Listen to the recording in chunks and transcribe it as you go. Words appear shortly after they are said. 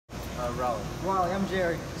Raleigh. Raleigh, I'm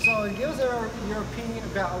Jerry. So give us your opinion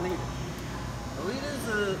about Alita. Alita's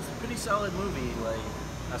a pretty solid movie. Like,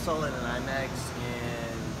 I saw it in IMAX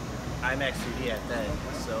and IMAX 3D at that.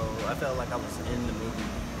 So I felt like I was in the movie,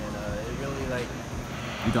 and it really like.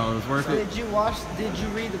 You thought it was worth it? Did you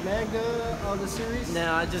read the manga of the series?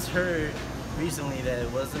 Now I just heard recently that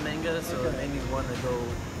it was a manga, so it made me want to go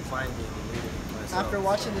find it and read it myself. After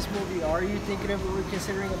watching this movie, are you thinking of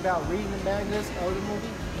reconsidering about reading the mangas of the movie?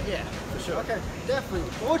 Yeah, for sure. Okay, definitely.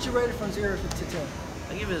 What would you rate it from 0 to 10?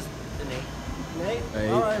 I give it an 8. An 8? Hey,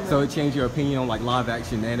 all right, man. so it changed your opinion on like live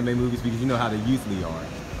action anime movies because you know how they usually are.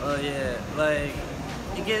 Oh yeah, like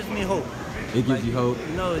it gives me hope. It gives you hope.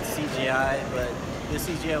 You know it's CGI, but the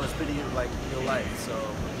CGI was pretty like real life, so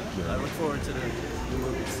I look forward to the new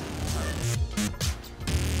movies.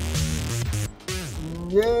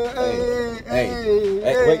 Yeah,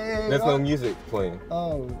 Hey, wait, there's no music playing.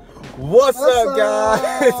 Oh. What's up,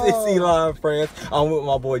 guys? It's Eli and Friends. I'm with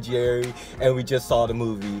my boy Jerry, and we just saw the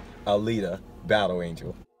movie Alita, Battle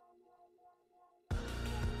Angel.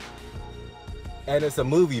 And it's a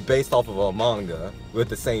movie based off of a manga with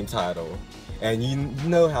the same title. And you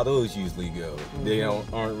know how those usually go. They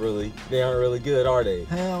aren't really good, are they?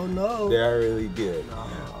 Hell no. They are really good.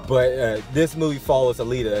 But this movie follows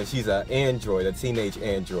Alita, and she's an android, a teenage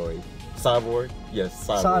android. Cyborg? Yes,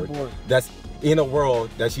 cyborg. That's in a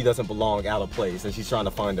world that she doesn't belong, out of place, and she's trying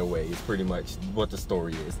to find her way. It's pretty much what the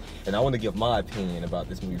story is. And I want to give my opinion about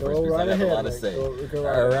this movie first because I have a lot to say.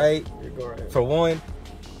 Alright? For one,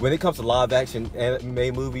 when it comes to live action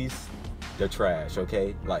anime movies, they're trash,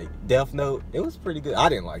 okay? Like, Death Note, it was pretty good. I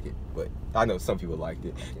didn't like it, but I know some people liked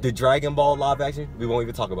it. The Dragon Ball live action, we won't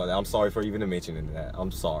even talk about that. I'm sorry for even mentioning that.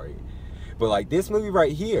 I'm sorry. But like this movie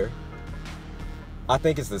right here, I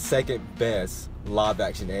think it's the second best live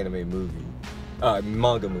action anime movie,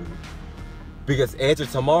 manga movie. Because Edge of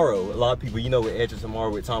Tomorrow, a lot of people, you know, with Edge of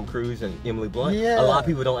Tomorrow with Tom Cruise and Emily Blunt, a lot of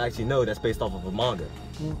people don't actually know that's based off of a manga.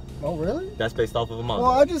 Oh, really? That's based off of a manga.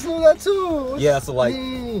 Well, I just knew that too. Yeah, so like,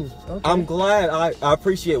 okay. I'm glad, I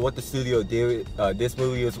appreciate what the studio did. This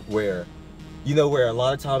movie is where, you know, where a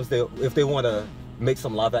lot of times if they want to make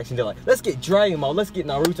some live action, they're like, let's get Dragon Ball, let's get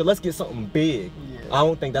Naruto, let's get something big. Yeah. I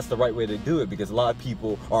don't think that's the right way to do it because a lot of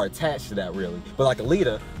people are attached to that, really. But like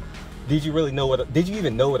Alita, did you even know what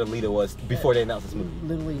Alita was before they announced this movie?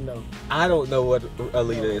 Literally no. I don't know what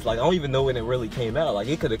Alita is. Like, I don't even know when it really came out. Like,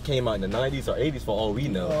 it could have came out in the 90s or 80s for all we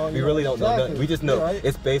know. We really don't know nothing. We just know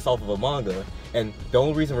it's based off of a manga. And the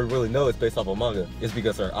only reason we really know it's based off of a manga is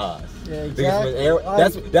because of her eyes. Yeah, exactly.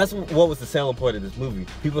 Because that's what was the selling point of this movie.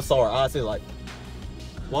 People saw her eyes, they're like,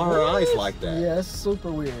 why are her eyes like that? Yeah, it's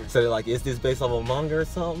super weird. So they're like, is this based off of a manga or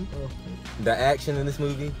something? The action in this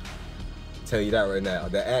movie, tell you that right now.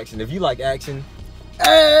 The action, if you like action,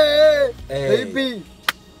 baby.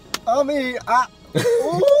 I mean,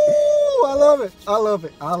 ooh, I love it. I love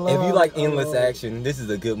it. I love it. If you like endless action, this is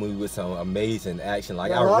a good movie with some amazing action.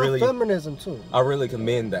 Like, a lot of feminism too. I really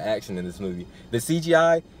commend the action in this movie. The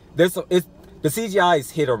CGI, the CGI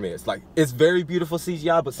is hit or miss. Like, it's very beautiful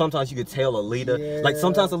CGI, but sometimes you could tell Alita. Like,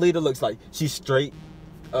 sometimes Alita looks like she's straight,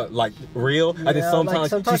 like real, and then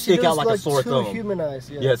sometimes she sticks out like a sore thumb.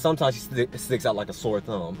 Humanized, yeah, sometimes she sticks out like a sore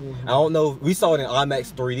thumb. I don't know. We saw it in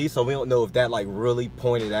IMAX 3D, so we don't know if that like really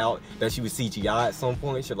pointed out that she was CGI at some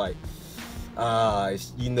point. She's like,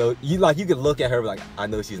 you know, you could look at her like, I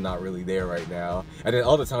know she's not really there right now, and then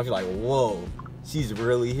other times you're like, whoa, she's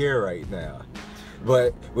really here right now.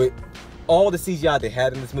 But with all the CGI they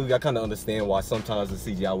had in this movie, I kind of understand why sometimes the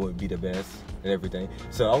CGI wouldn't be the best and everything.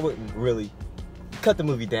 So I wouldn't really cut the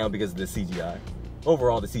movie down because of the CGI.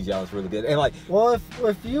 Overall, the CGI was really good. And like, well,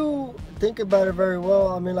 if you think about it very well,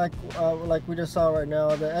 I mean, like we just saw right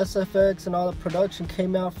now, the SFX and all the production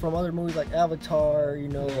came out from other movies like Avatar, you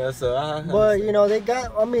know. Yeah, so but you know, they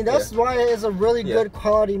got. I mean, that's why it's a really good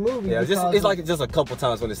quality movie. Yeah, it's like just a couple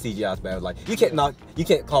times when the CGI is bad. Like, you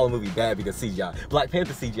can't call a movie bad because CGI. Black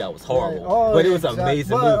Panther CGI was horrible, but it was an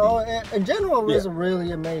amazing movie. In general, it was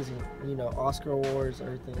really amazing. You know, Oscar awards,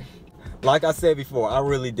 everything. Like I said before, I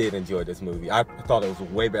really did enjoy this movie. I thought it was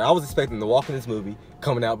way better. I was expecting to walk in this movie,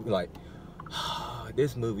 coming out like, oh,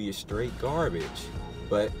 this movie is straight garbage.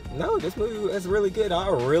 But no, this movie is really good. I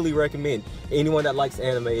really recommend anyone that likes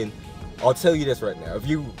anime. And I'll tell you this right now: if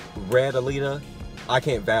you read Alita, I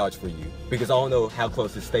can't vouch for you because I don't know how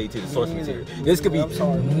close it stayed to the source material. This could be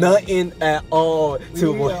nothing at all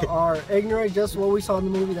to what. We are ignorant, just what we saw in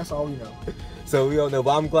the movie, that's all we know. So we don't know,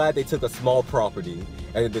 but I'm glad they took a small property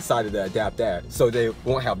and decided to adapt that, so they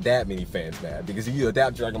won't have that many fans mad. Because if you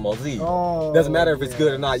adapt Dragon Ball Z, doesn't matter if it's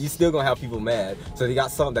good or not, you still gonna have people mad. So they got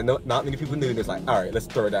something that not many people knew, and it's like, all right, let's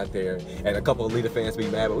throw it out there, and a couple of Alita fans be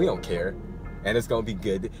mad, but we don't care, and it's gonna be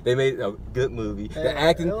good. They made a good movie. The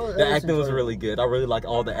acting was really good. I really like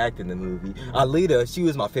all the acting in the movie. Alita, she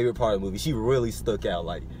was my favorite part of the movie. She really stuck out.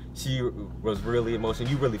 Like, she was really emotional.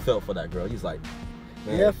 You really felt for that girl. He's like,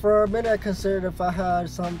 man. Yeah, for a minute I considered if I had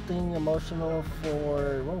something emotional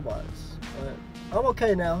for robots, but I'm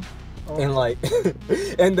okay now. And like,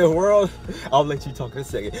 and the world, I'll let you talk in a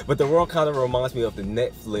second, but the world kind of reminds me of the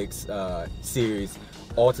Netflix series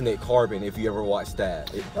Alternate Carbon, if you ever watched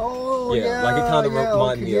that. Like it kind of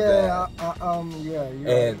reminded me of that.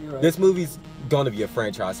 You're right. This movie's gonna be a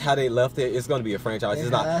franchise. How they left it, it's gonna be a franchise.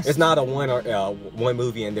 It's not a one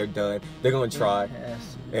movie and they're done. They're gonna try.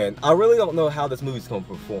 And I really don't know how this movie's gonna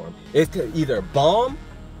perform. It could either bomb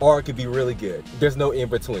or it could be really good. There's no in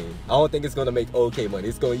between. I don't think it's gonna make okay money.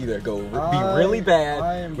 It's gonna either be really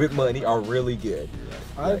bad with money or really good.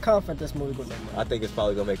 I'm confident this movie gonna make money. I think it's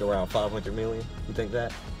probably gonna make around 500 million. You think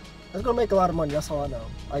that? It's gonna make a lot of money. That's all I know.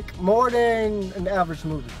 Like more than an average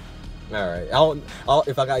movie. All right.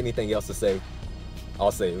 If I got anything else to say,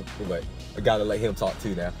 I'll say it. But I gotta let him talk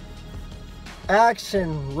too now.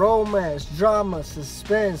 Action, romance, drama,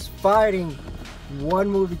 suspense, fighting, one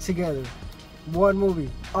movie together. One movie.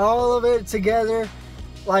 All of it together.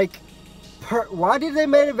 Like, why did they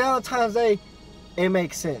make it Valentine's Day? It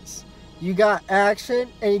makes sense. You got action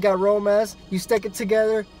and you got romance. You stick it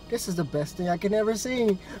together. This is the best thing I can ever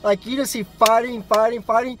see. Like, you just see fighting,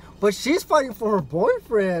 but she's fighting for her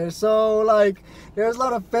boyfriend. So, like, there's a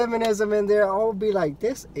lot of feminism in there. I'll be like,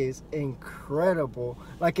 this is incredible.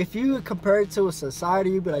 Like, if you compare it to a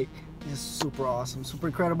society, you'd be like, this is super awesome, super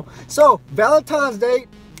incredible. So, Valentine's Day,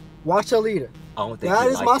 watch Alita. That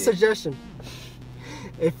is my suggestion.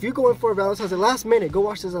 If you're going for a Valentine's Day, last minute, go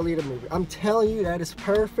watch this Alita movie. I'm telling you, that is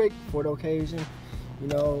perfect for the occasion. You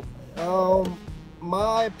know,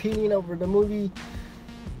 my opinion over the movie,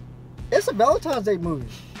 it's a Valentine's Day movie.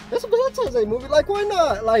 It's a Valentine's Day movie. Like, why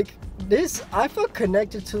not? Like, this, I felt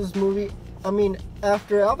connected to this movie. I mean,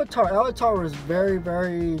 after Avatar was very,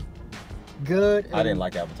 very good. I didn't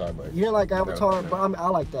like Avatar, but you didn't like Avatar, but I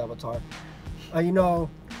liked Avatar. You know,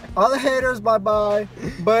 all the haters, bye-bye.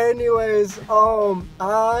 But anyways, I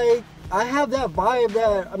have that vibe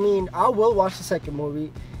that, I mean, I will watch the second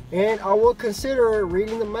movie. And I will consider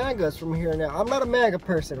reading the mangas from here now. I'm not a manga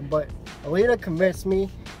person, but Alita convinced me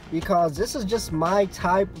because this is just my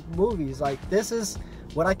type of movies. Like, this is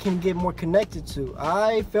what I can get more connected to.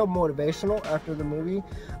 I felt motivational after the movie.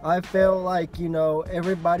 I felt like, you know,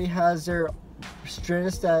 everybody has their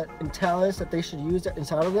strengths and talents that they should use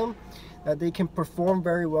inside of them, that they can perform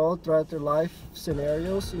very well throughout their life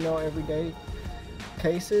scenarios, you know, everyday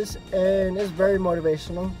cases. And it's very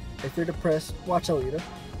motivational. If you're depressed, watch Alita.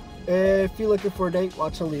 If you're looking for a date,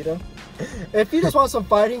 watch Alita. If you just want some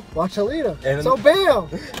fighting, watch Alita. So bam!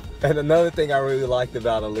 And another thing I really liked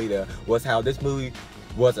about Alita was how this movie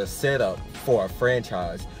was a setup for a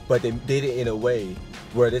franchise, but they did it in a way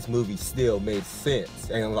where this movie still made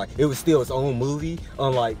sense. And like, it was still its own movie,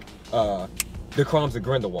 unlike The Crimes of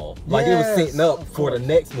Grindelwald. Like, it was setting up for the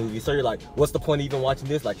next movie. So you're like, what's the point of even watching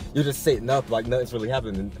this? Like, you're just setting up like nothing's really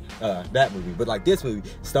happening in that movie. But like this movie,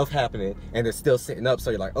 stuff happening and they're still setting up. So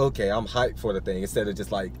you're like, okay, I'm hyped for the thing, instead of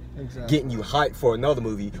just like getting you hyped for another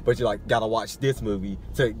movie. But you're like, gotta watch this movie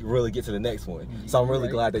to really get to the next one. So I'm really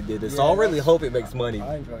glad they did this. So I really hope it makes money,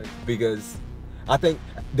 because I think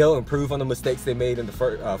they'll improve on the mistakes they made in the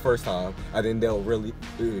first time, and then they'll really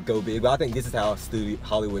go big. But I think this is how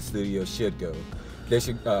Hollywood studios should go. They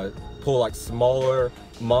should pull like smaller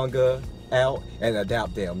manga out and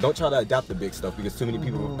adapt them. Don't try to adapt the big stuff, because too many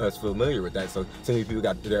people are familiar with that, so too many people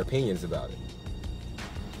got their opinions about it.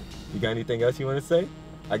 You got anything else you want to say?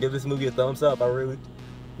 I give this movie a thumbs up.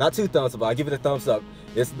 Not 2 thumbs up, but I give it a thumbs up.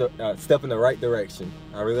 It's the step in the right direction.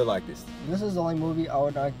 I really like this. This is the only movie I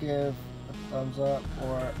would not give thumbs up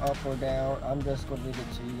or down. I'm just going to leave it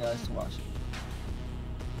to you guys to watch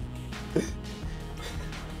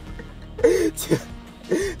it.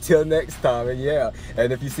 Till next time,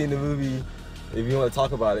 and if you've seen the movie, if you want to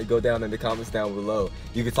talk about it, go down in the comments down below.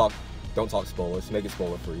 You can talk, don't talk spoilers, make it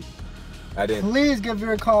spoiler free. Please give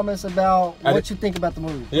your comments about what you think about the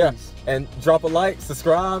movie. Yeah, and drop a like,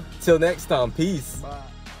 subscribe. Till next time, peace. Bye.